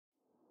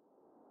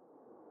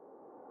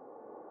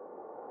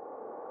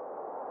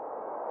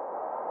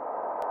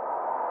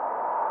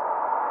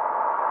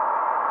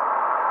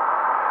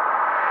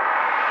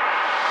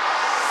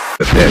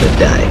Prepare to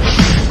die.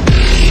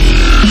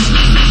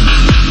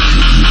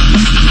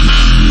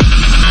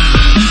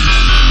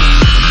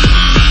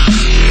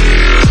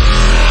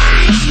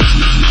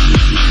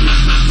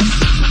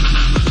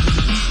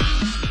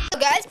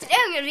 Guys, today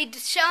I'm going to be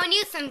showing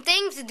you some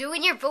things to do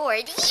when you're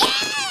bored.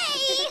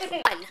 Yay!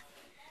 1.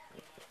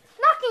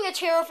 Knocking a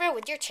chair over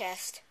with your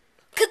chest.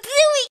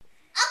 Kazooie!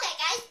 Okay,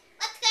 guys,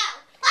 let's go.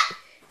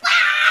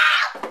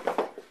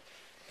 Wow!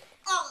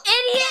 Oh,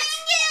 idiot!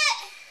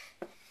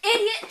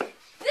 Idiot!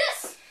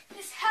 This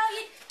is how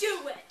you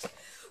do it.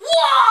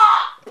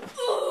 Whoa!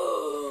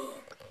 Ooh.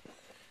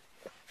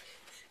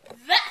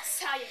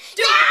 That's how you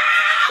do it.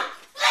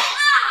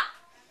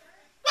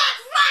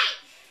 That's right!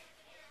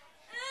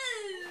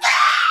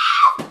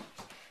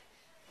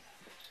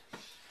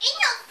 In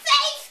your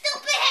face,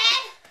 stupid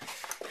head!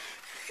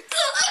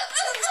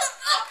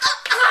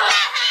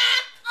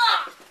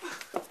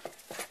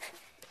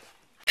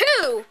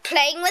 2.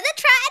 Playing with a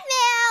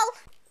treadmill.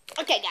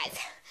 Okay, guys,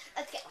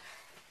 let's go.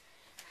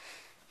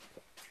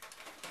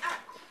 I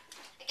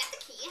got the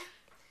key.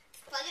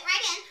 Plug it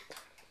right in.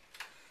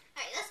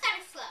 Alright, let's start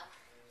it slow.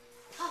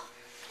 Oh,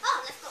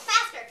 let's go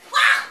faster.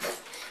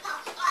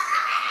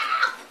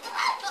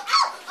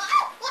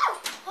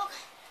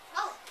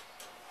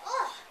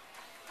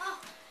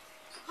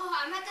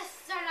 I'm about to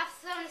start off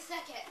slow in a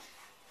second.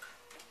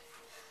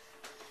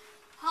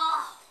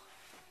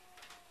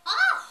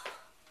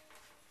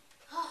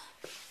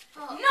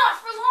 Not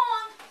for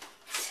long.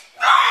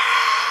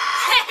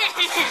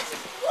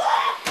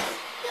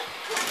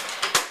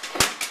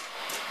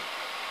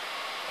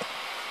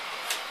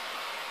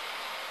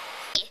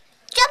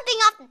 Jumping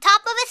off the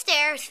top of a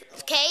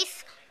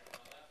staircase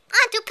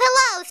onto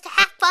pillows to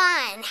have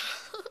fun.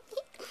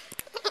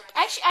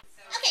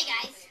 Okay,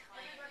 guys.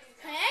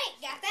 Alright,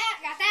 got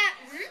that.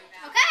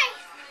 Okay,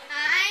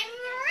 I'm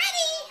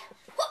ready.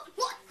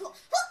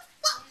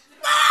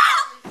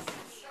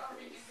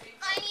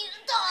 I need a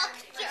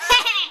doctor.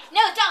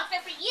 No doctor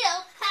for you.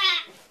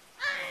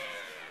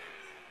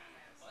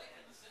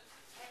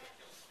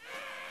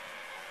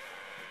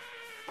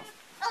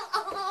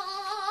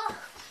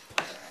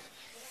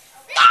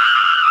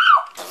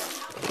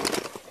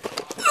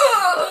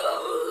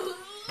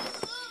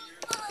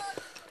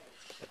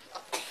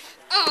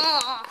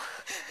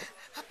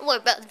 We're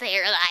both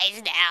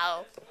paralyzed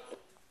now.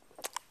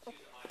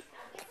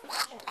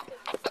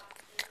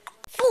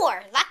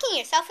 4. Locking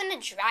yourself in the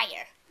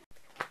dryer.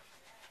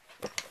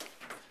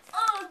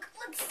 Ugh,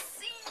 let's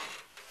see.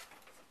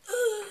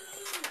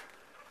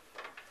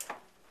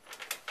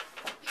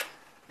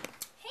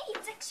 Hey,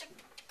 it's extra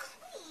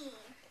clean.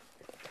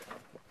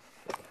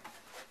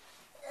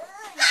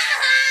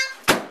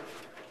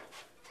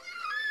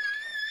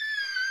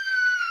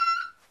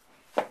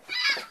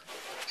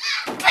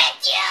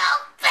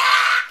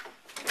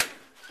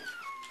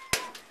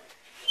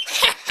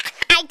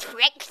 I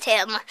tricked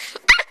him. No,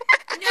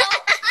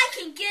 I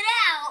can get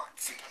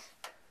out.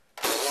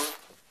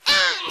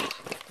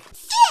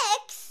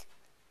 6.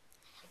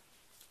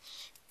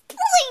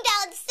 Pulling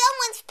down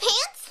someone's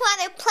pants while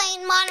they're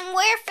playing Modern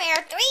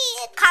Warfare 3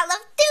 Call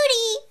of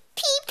Duty.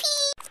 PP.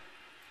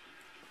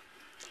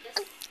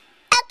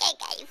 Okay,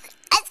 guys,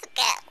 let's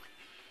go.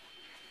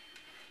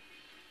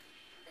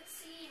 Let's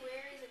see,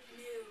 where is it?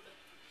 Noob.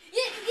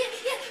 Yes.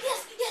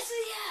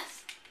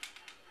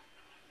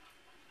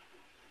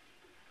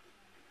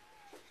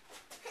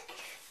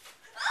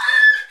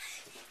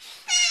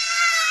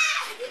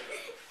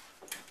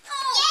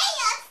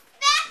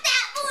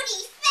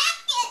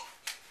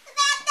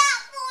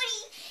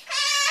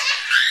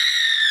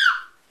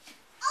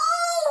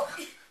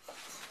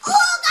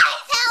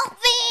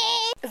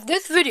 If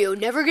this video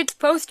never gets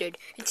posted,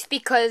 it's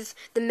because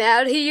the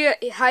mad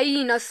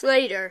hyena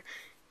Slater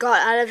got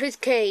out of his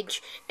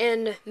cage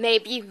and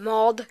maybe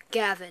mauled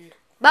Gavin.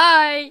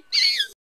 Bye!